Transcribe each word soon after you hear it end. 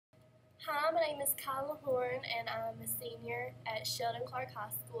Hi, my name is Kyla Horn, and I'm a senior at Sheldon Clark High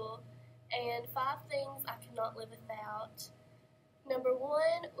School. And five things I could not live without. Number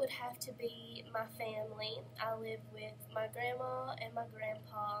one would have to be my family. I live with my grandma and my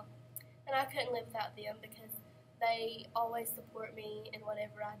grandpa, and I couldn't live without them because they always support me in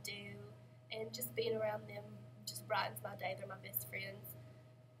whatever I do, and just being around them just brightens my day. They're my best friends.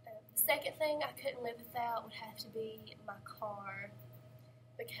 The second thing I couldn't live without would have to be my car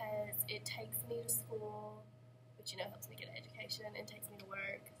because it takes me to school, which helps me get an education, and takes me to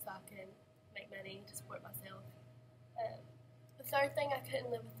work so I can make money to support myself. Um, the third thing I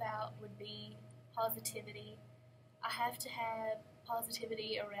couldn't live without would be positivity. I have to have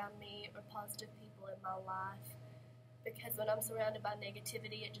positivity around me or positive people in my life because when I'm surrounded by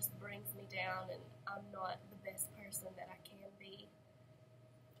negativity, it just brings me down and I'm not the best person that I can be.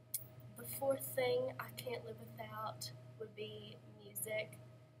 The fourth thing I can't live without would be music.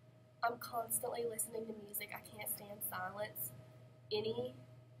 I'm constantly listening to music. I can't stand silence. Any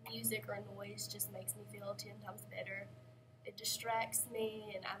music or noise just makes me feel 10 times better. It distracts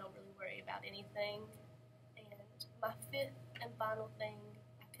me and I don't really worry about anything. And my fifth and final thing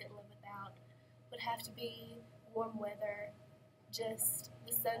I couldn't live without would have to be warm weather. Just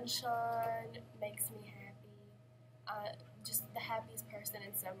the sunshine makes me happy. Just the happiest person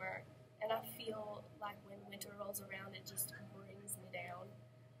in summer. And I feel like when winter rolls around, it just brings me down.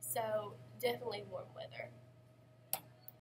 So definitely warm weather.